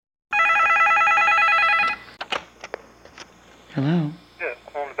Hello? Yeah,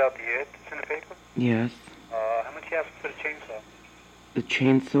 calling about the ad that's in the paper. Yes. How much you asking for the chainsaw? The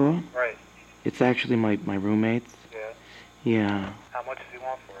chainsaw? Right. It's actually my roommate's. Yeah. Yeah. How much does he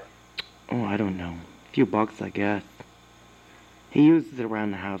want for it? Oh, I don't know. A few bucks, I guess. He uses it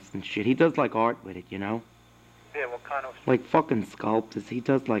around the house and shit. He does like art with it, you know? Yeah, what kind of... Like fucking sculptors. He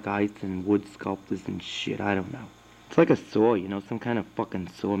does like ice and wood sculptors and shit. I don't know. It's like a saw, you know? Some kind of fucking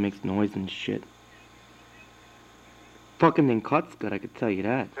saw makes noise and shit. Fucking thing cuts good, I could tell you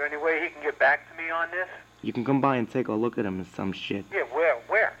that. Is there any way he can get back to me on this? You can come by and take a look at him and some shit. Yeah, where?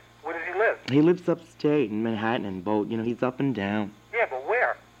 Where? Where does he live? He lives upstate in Manhattan and Boat. You know, he's up and down. Yeah, but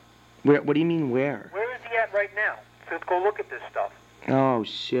where? Where? What do you mean where? Where is he at right now? So let's go look at this stuff. Oh,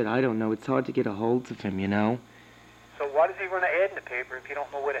 shit, I don't know. It's hard to get a hold of him, you know? So why does he run an ad in the paper if you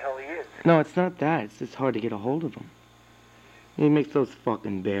don't know where the hell he is? No, it's not that. It's just hard to get a hold of him. He makes those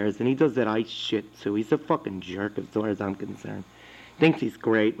fucking bears, and he does that ice shit, too. He's a fucking jerk as far as I'm concerned. Thinks he's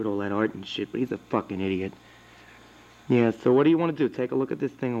great with all that art and shit, but he's a fucking idiot. Yeah, so what do you want to do? Take a look at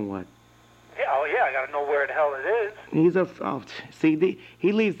this thing or what? Yeah, oh yeah, I gotta know where the hell it is. He's a... Oh, see,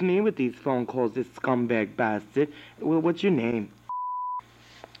 he leaves me with these phone calls, this scumbag bastard. Well, what's your name?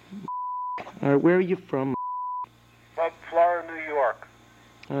 Alright, where are you from? From Florida, New York.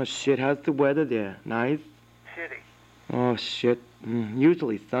 Oh, shit, how's the weather there? Nice? Shitty. Oh, shit.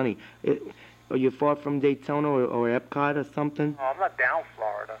 Usually sunny. Are you far from Daytona or Epcot or something? Oh, I'm not down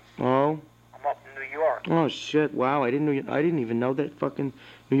Florida. Oh? I'm up in New York. Oh, shit, wow, I didn't even know that fucking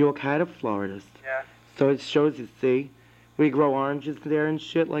New York had a Florida. Yeah. So it shows you, see? We grow oranges there and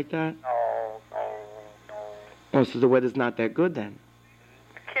shit like that? No. Oh, so the weather's not that good then?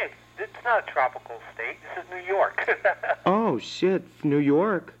 Kid, it's not a tropical state. This is New York. Oh, shit, it's New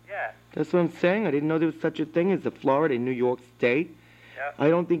York. Yeah. That's what I'm saying. I didn't know there was such a thing as a Florida and New York state. Yeah. I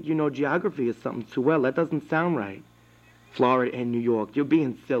don't think you know geography or something too well. That doesn't sound right. Florida and New York. You're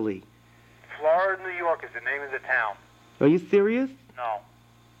being silly. Florida, New York is the name of the town. Are you serious? No.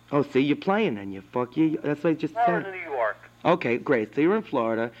 Oh, see, you're playing then, you fuck. That's what I just Florida, said. New York. Okay, great. So you're in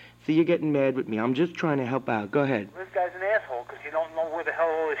Florida. See, you're getting mad with me. I'm just trying to help out. Go ahead. This guy's an asshole because you don't know where the hell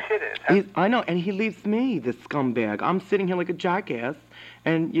all this shit is. I know, and he leaves me, this scumbag. I'm sitting here like a jackass,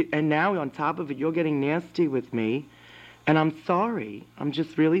 and now on top of it, you're getting nasty with me, and I'm sorry. I'm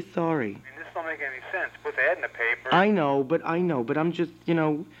just really sorry. I mean, this don't make any sense. Put the ad in the paper. I know, but I'm just,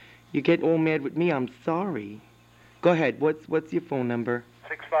 you get all mad with me. I'm sorry. Go ahead. What's your phone number?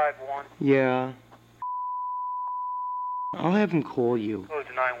 651. Yeah. I'll have him call you. Go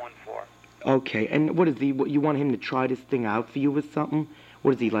to 914. Okay, and what is he? What, you want him to try this thing out for you or something?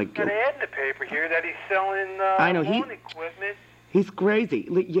 What is he like? Got an ad in the paper here that he's selling I know, lawn equipment. He's crazy.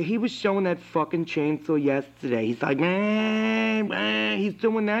 He was showing that fucking chainsaw yesterday. He's like, he's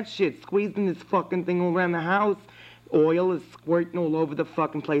doing that shit, squeezing this fucking thing all around the house. Oil is squirting all over the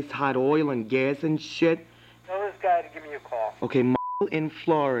fucking place, hot oil and gas and shit. Tell this guy to give me a call. Okay, in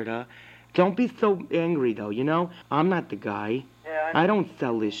Florida. Don't be so angry, though, you know? I'm not the guy. Yeah, I don't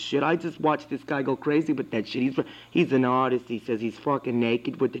sell this shit. I just watch this guy go crazy with that shit. He's an artist. He says he's fucking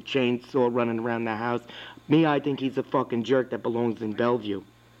naked with the chainsaw running around the house. Me, I think he's a fucking jerk that belongs in Bellevue.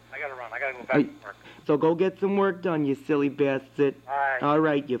 I gotta run. I gotta go back to work. So go get some work done, you silly bastard. All right. All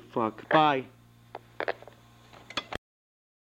right, you fuck. Bye.